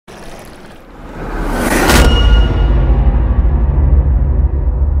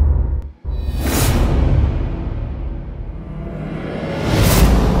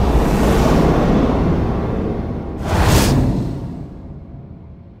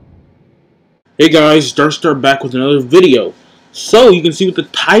Hey guys, Darkstar back with another video. So you can see with the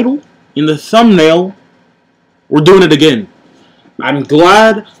title in the thumbnail, we're doing it again. I'm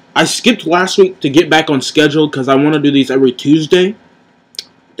glad I skipped last week to get back on schedule because I want to do these every Tuesday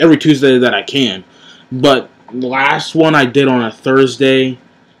that I can. But the last one I did on a Thursday,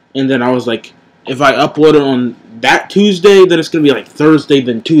 and then I was like, if I upload it on that Tuesday, then it's going to be like Thursday,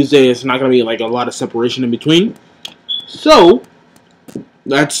 then Tuesday. It's not going to be like a lot of separation in between. So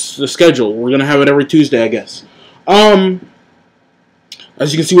that's the schedule. We're gonna have it every Tuesday, I guess. As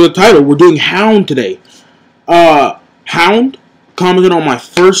you can see with the title, we're doing Hound today. Hound commented on my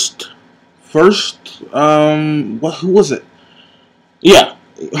first who was it? Yeah,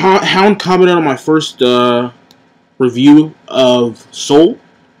 Hound commented on my first review of Soul,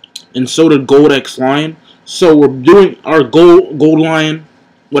 and so did Gold X Lion. So we're doing our Gold Lion,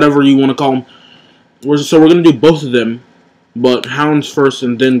 whatever you want to call them. So we're gonna do both of them. But Hounds first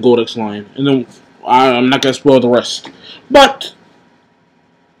and then Gold X Lion. And then I'm not going to spoil the rest. But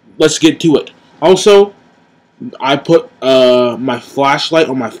let's get to it. Also, I put my flashlight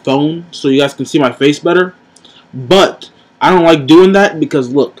on my phone so you guys can see my face better. But I don't like doing that because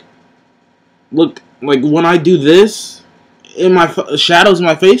look, like when I do this, in my shadows in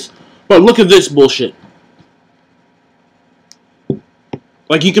my face. But look at this bullshit.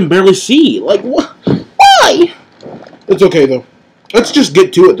 Like you can barely see. Like what? Why? It's okay, though. Let's just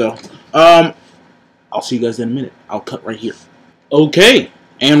get to it, though. I'll see you guys in a minute. I'll cut right here. Okay,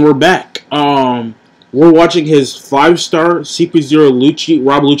 and we're back. We're watching his 5-star CP0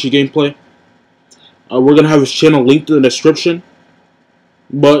 Rob Lucci gameplay. We're going to have his channel linked in the description.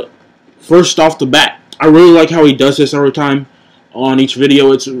 But first off the bat, I really like how he does this every time on each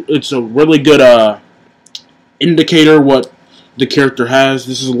video. It's a really good indicator what the character has.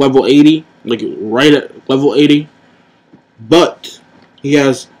 This is level 80, like right at level 80. But he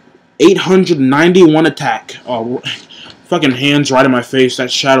has 891 attack. Oh, fucking hands right in my face.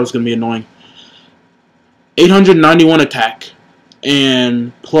 That shadow's gonna be annoying. 891 attack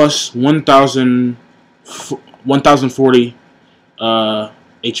and plus 1040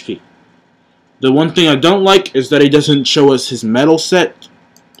 HP. The one thing I don't like is that he doesn't show us his medal set,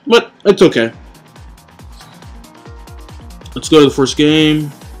 but it's okay. Let's go to the first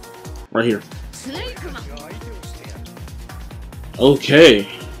game right here. Okay.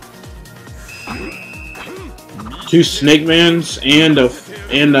 2 Snake Mans and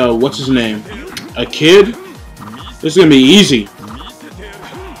what's his name? A kid? This is gonna be easy.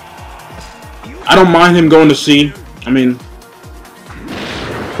 I don't mind him going to C. I mean,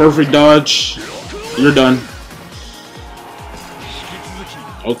 perfect dodge. You're done.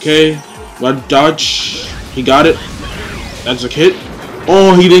 Okay. What dodge? He got it. That's a hit.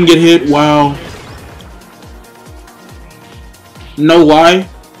 Oh, he didn't get hit. Wow. No lie,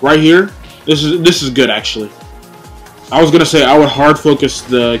 right here, this is good actually. I was gonna say I would hard focus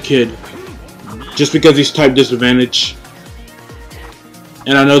the kid, just because he's type disadvantage,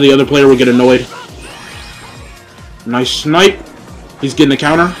 and I know the other player will get annoyed. Nice snipe. He's getting a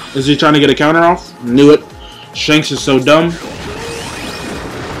counter. Is he trying to get a counter off? Knew it. Shanks is so dumb.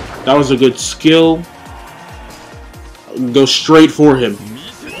 That was a good skill. Go straight for him.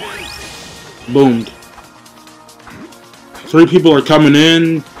 Boomed. 3 people are coming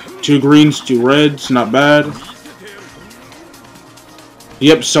in. 2 greens, 2 reds. Not bad.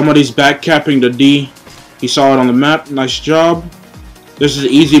 Yep, somebody's back capping the D. He saw it on the map. Nice job. This is an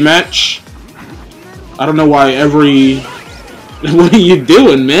easy match. I don't know why every... What are you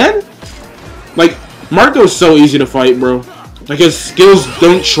doing, man? Like, Marco's so easy to fight, bro. Like, his skills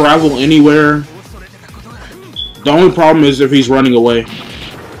don't travel anywhere. The only problem is if he's running away.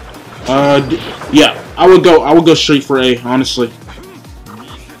 Yeah. I would go straight for A, honestly.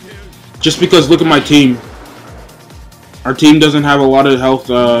 Just because look at my team. Our team doesn't have a lot of health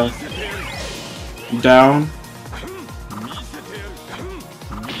down.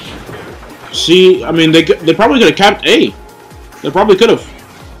 See, I mean they probably could have capped A. They probably could have.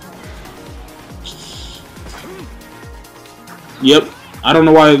 Yep. I don't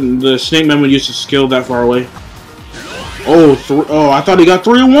know why the Snake Man would use his skill that far away. Oh, I thought he got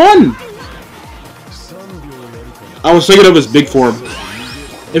 3-1. I was thinking of his big form.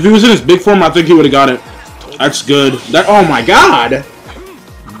 If he was in his big form, I think he would have got it. That's good. Oh my god!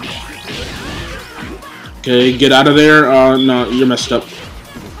 Okay, get out of there. No, you're messed up.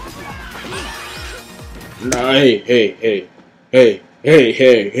 No, hey.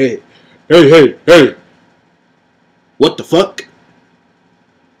 What the fuck?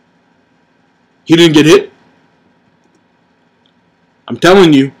 He didn't get hit? I'm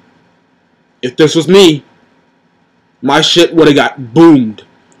telling you, if this was me, my shit would have got boomed.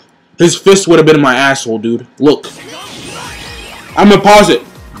 His fist would have been in my asshole, dude. Look. I'm gonna pause it.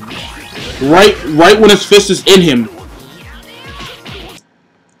 Right when his fist is in him.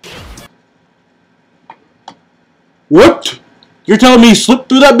 What? You're telling me he slipped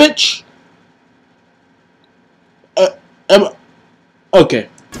through that bitch? Okay.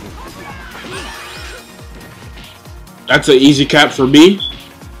 That's an easy cap for me.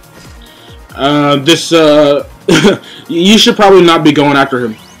 You should probably not be going after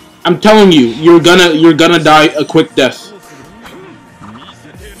him. I'm telling you, you're gonna die a quick death.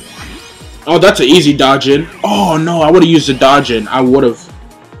 Oh, that's an easy dodge in. Oh no, I would have used the dodge in. I would have,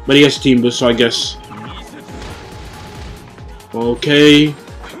 but he has team boost, so I guess. Okay,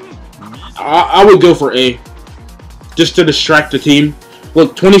 I would go for A, just to distract the team.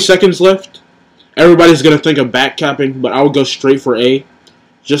 Look, 20 seconds left. Everybody's gonna think of backcapping, but I would go straight for A,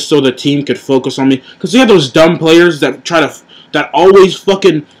 just so the team could focus on me. Cause you have those dumb players that that always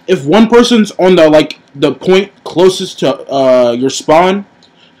fucking. If one person's on the point closest to your spawn,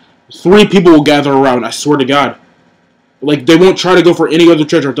 3 people will gather around. I swear to God. Like, they won't try to go for any other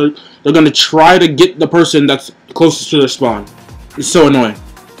treasure. They're gonna try to get the person that's closest to their spawn. It's so annoying.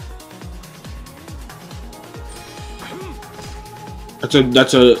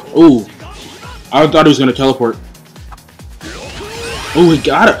 That's a. Ooh. I thought he was gonna teleport. Oh, he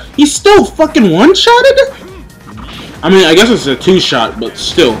got it. He's still fucking one-shotted? I mean, I guess it's a 2-shot, but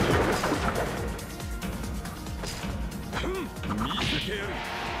still.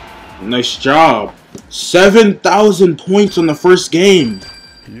 Nice job. 7,000 points on the first game.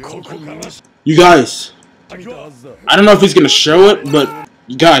 You guys, I don't know if he's gonna show it, but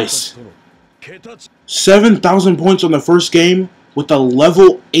you guys, 7,000 points on the first game with a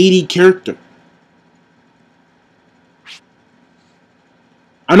level 80 character.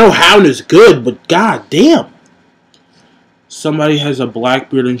 I know Hound is good, but god damn. Somebody has a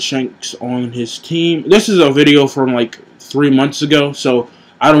Blackbeard and Shanks on his team. This is a video from like 3 months ago, so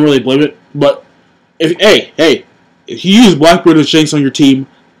I don't really blame it. But if if you use Blackbeard and Shanks on your team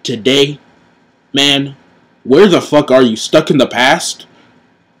today, man, where the fuck are you? Stuck in the past?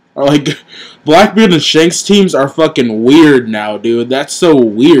 Or like, Blackbeard and Shanks teams are fucking weird now, dude. That's so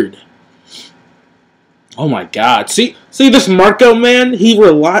weird. Oh my god. See this Marco, man?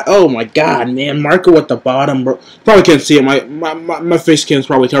 Oh my god, man. Marco at the bottom, bro. Probably can't see it. My face cam's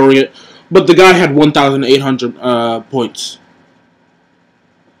probably covering it. But the guy had 1,800 points.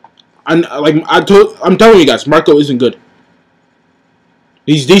 I'm telling you guys, Marco isn't good.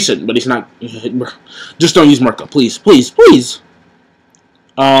 He's decent, but he's not. Just don't use Marco, please, please, please.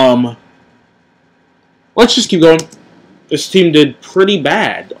 Let's just keep going. This team did pretty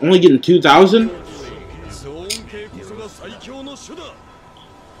bad. Only getting 2,000.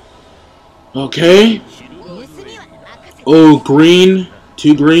 Okay. Oh, green.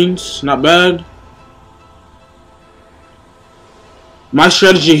 2 greens. Not bad. My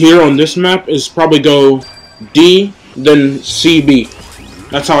strategy here on this map is probably go D, then CB.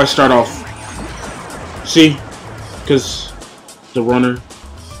 That's how I start off. See? Because the runner.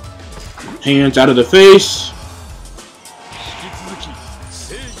 Hands out of the face.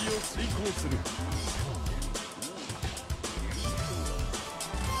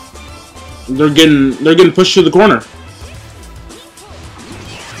 They're getting pushed to the corner.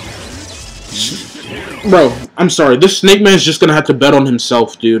 Bro, I'm sorry. This Snake Man's just gonna have to bet on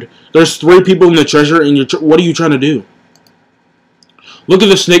himself, dude. There's 3 people in the treasure, and what are you trying to do? Look at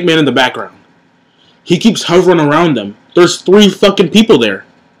the Snake Man in the background. He keeps hovering around them. There's 3 fucking people there.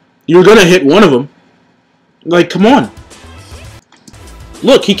 You're gonna hit one of them. Like, come on.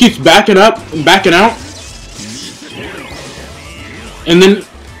 Look, he keeps backing up and backing out. And then,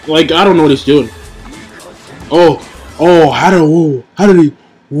 like, I don't know what he's doing. Oh, how did he,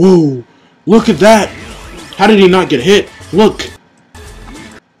 whoa, look at that. How did he not get hit? Look.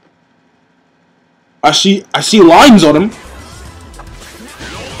 I see lines on him.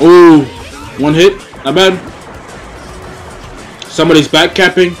 Oh, 1 hit, not bad. Somebody's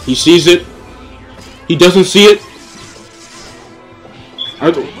backcapping. He sees it. He doesn't see it.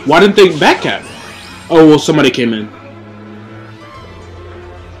 Why didn't they backcap? Oh, well, somebody came in.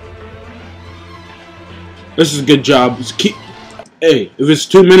 This is a good job. Hey, if it's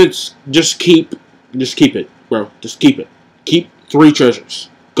 2 minutes, just keep it, bro. Just keep it. Keep 3 treasures.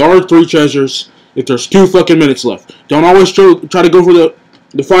 Guard 3 treasures if there's 2 fucking minutes left. Don't always try to go for the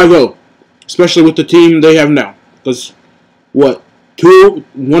 5-0, especially with the team they have now. Because what? 1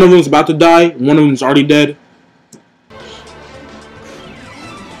 of them's about to die. 1 of them's already dead.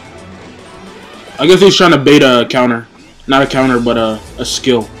 I guess he's trying to bait a counter. Not a counter, but a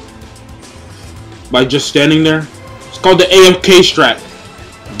skill. By just standing there. It's called the AFK strat.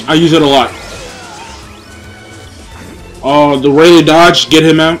 I use it a lot. Oh, the Rayleigh dodge, get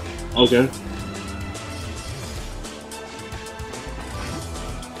him out. Okay.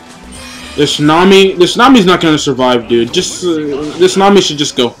 This Nami's not gonna survive, dude. Just this Nami should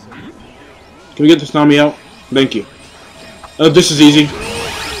just go. Can we get this Nami out? Thank you. This is easy.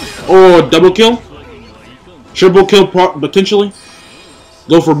 Oh, double kill, triple kill potentially.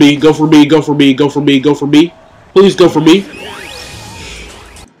 Go for B. Go for B. Go for B. Go for B. Go for B. Please go for B.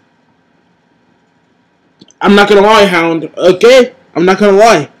 I'm not gonna lie, Hound. Okay, I'm not gonna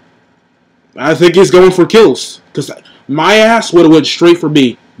lie. I think he's going for kills. Because my ass would have went straight for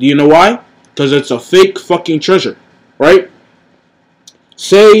B. Do you know why? Because it's a fake fucking treasure. Right?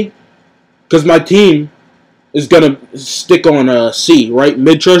 Say, because my team is going to stick on C, right?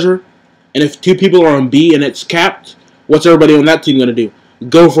 Mid treasure. And if two people are on B and it's capped, what's everybody on that team going to do?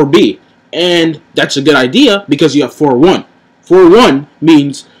 Go for B. And that's a good idea because you have 4-1. 4-1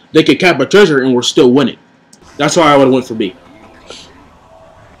 means they could cap a treasure and we're still winning. That's why I would have went for B.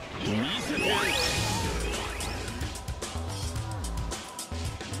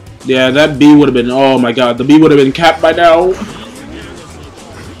 Yeah, that B would have been, oh my god, the B would have been capped by now.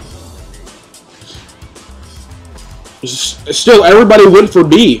 Still, everybody went for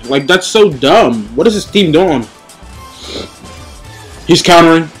B. Like, that's so dumb. What is this team doing? He's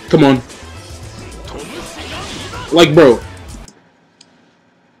countering. Come on. Like, bro.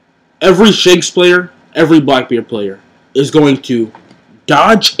 Every Shanks player, every Blackbeard player is going to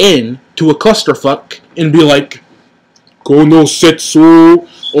dodge in to a clusterfuck and be like, Kono Setsu,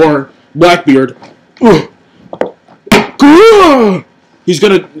 or Blackbeard. He's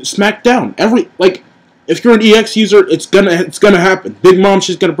gonna smack down every, like, if you're an EX user, it's gonna happen. Big Mom,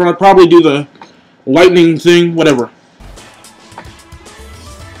 she's gonna probably do the lightning thing, whatever.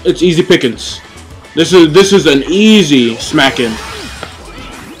 It's easy pickings. This is an easy smacking.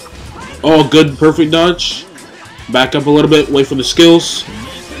 Oh, good, perfect dodge. Back up a little bit, wait for the skills.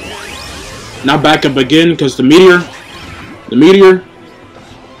 Now back up again, because the meteor. The meteor.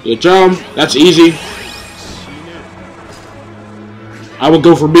 Good job. That's easy. I would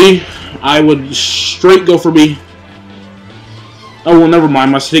go for B. I would straight go for B. Oh, well, never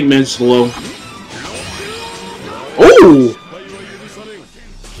mind. My stickman's low. Oh!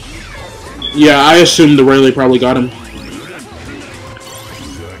 Yeah, I assumed the Rayleigh probably got him.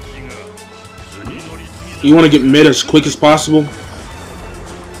 You want to get mid as quick as possible.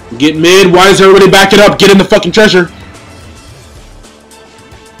 Get mid. Why does everybody back it up? Get in the fucking treasure.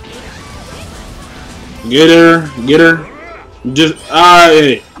 Get her. Get her. Just,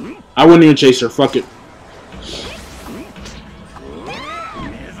 hey. I wouldn't even chase her. Fuck it.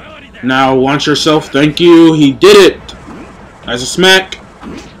 Now, launch yourself. Thank you. He did it. As a smack.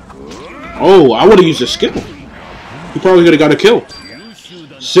 Oh, I would have used a skill. He probably could have got a kill.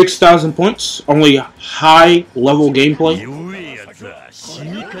 6,000 points. Only high level gameplay.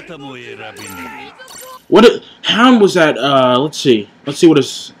 What? Hound was at? Let's see. Let's see what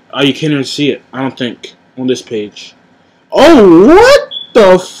is. Oh, you can't even see it. I don't think on this page. Oh, what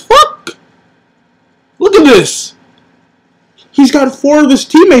the fuck? Look at this. He's got 4 of his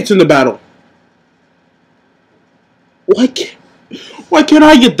teammates in the battle. Why can't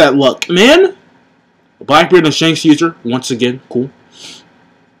I get that luck, man? Blackbeard and Shanks user once again. Cool.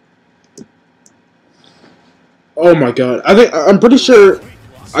 Oh my god. I'm pretty sure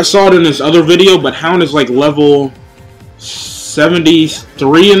I saw it in this other video, but Hound is like level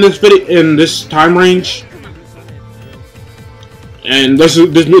 73 in this time range. And this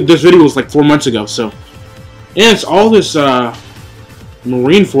video was like 4 months ago, so yeah, it's all this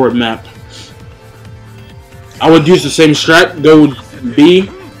Marineford map. I would use the same strat, go B,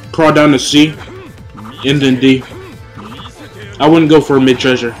 crawl down to C, and then D. I wouldn't go for a mid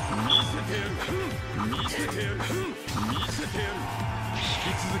treasure.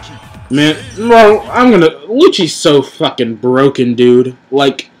 Man, well, Lucci's so fucking broken, dude.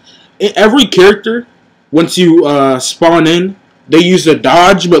 Like, every character, once you spawn in, they use a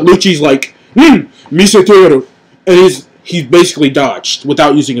dodge, but Lucci's like, Misatero. And he's basically dodged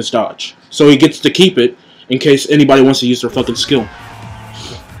without using his dodge. So he gets to keep it in case anybody wants to use their fucking skill.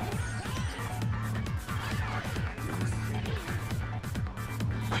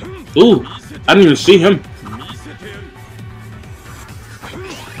 Ooh, I didn't even see him.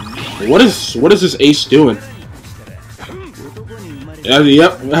 What is this ace doing?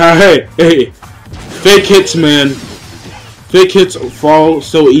 Yep. Hey. Fake hits, man. Fake hits fall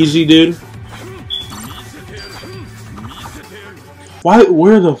so easy, dude. Why?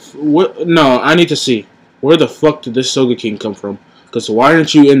 What? No, I need to see. Where the fuck did this Soga King come from? Because why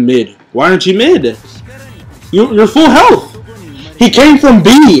aren't you in mid? Why aren't you mid? You're full health. He came from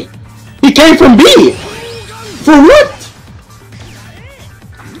B. He came from B. For what?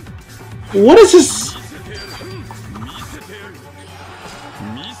 What is this?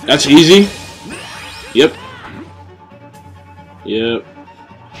 That's easy. Yep. Yep.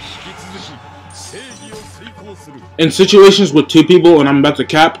 In situations with two people and I'm about to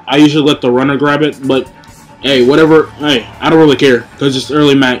cap, I usually let the runner grab it, but hey, whatever. Hey, I don't really care because it's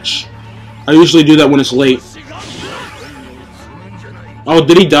early match. I usually do that when it's late. Oh,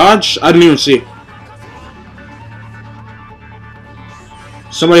 did he dodge? I didn't even see.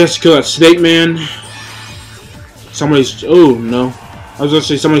 Somebody has to kill that snake man. Somebody's... Oh, no. I was going to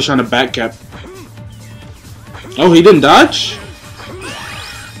say somebody's trying to back cap. Oh, he didn't dodge?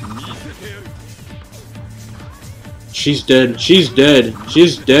 She's dead. She's dead.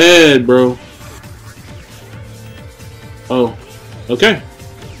 She's dead, bro. Oh. Okay.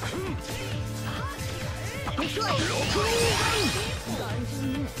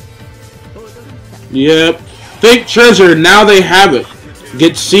 Yep. Fake treasure. Now they have it.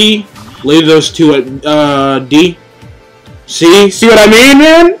 Get C. Leave those two at D. See what I mean,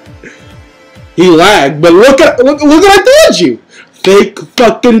 man? He lagged, but look what I told you. Fake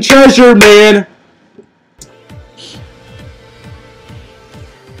fucking treasure, man.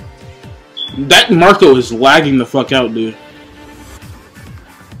 That Marco is lagging the fuck out, dude.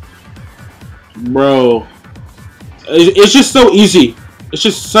 Bro. It's just so easy. It's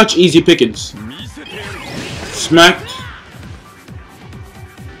just such easy pickings. Smacked.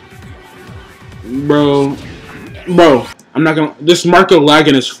 Bro. I'm not gonna... This Marco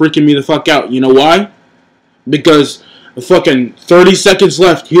lagging is freaking me the fuck out. You know why? Because fucking 30 seconds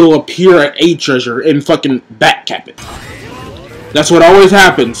left, he'll appear at A treasure and fucking back cap it. That's what always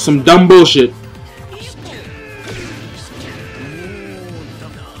happens. Some dumb bullshit.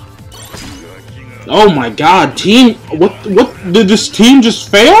 Oh my god, team... What did this team just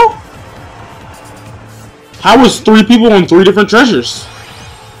fail? How was 3 people on 3 different treasures?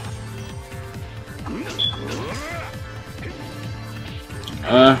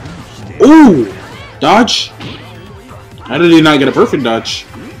 Ooh! Dodge? How did he not get a perfect dodge?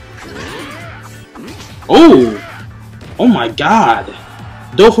 Oh! Oh my god!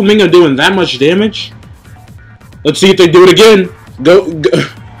 Doflamingo doing that much damage? Let's see if they do it again. Go.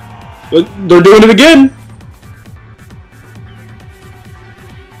 They're doing it again!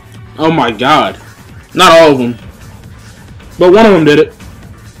 Oh my god. Not all of them. But one of them did it.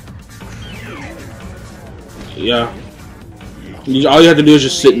 Yeah. All you have to do is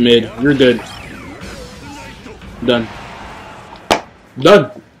just sit mid. You're good. Done.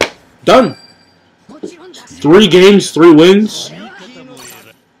 Done. Done. 3 games, 3 wins.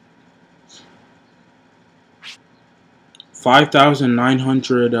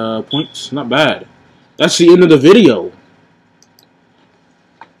 5,900 points. Not bad. That's the end of the video.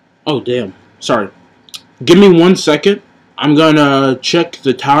 Oh, damn. Sorry. Give me 1 second. I'm gonna check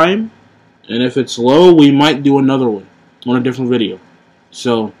the time. And if it's low, we might do another one on a different video.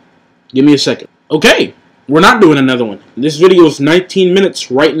 So, give me a second. Okay. We're not doing another one. This video is 19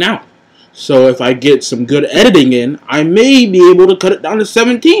 minutes right now. So if I get some good editing in, I may be able to cut it down to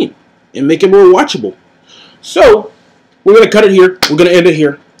 17 and make it more watchable. So, we're going to cut it here. We're going to end it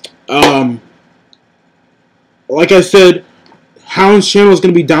here. Like I said, Hound's channel is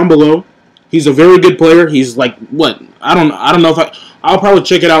going to be down below. He's a very good player. He's like, what? I don't know if I'll probably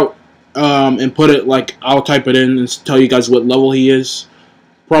check it out and put it, like, I'll type it in and tell you guys what level he is.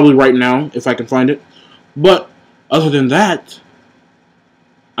 Probably right now, if I can find it. But, other than that,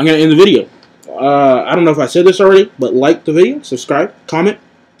 I'm going to end the video. I don't know if I said this already, but like the video, subscribe, comment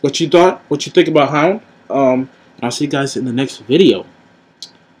what you thought, what you think about Hound. I'll see you guys in the next video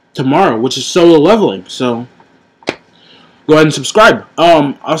tomorrow, which is solo leveling. So, go ahead and subscribe.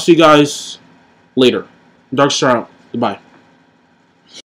 I'll see you guys later. Darkstar out. Goodbye.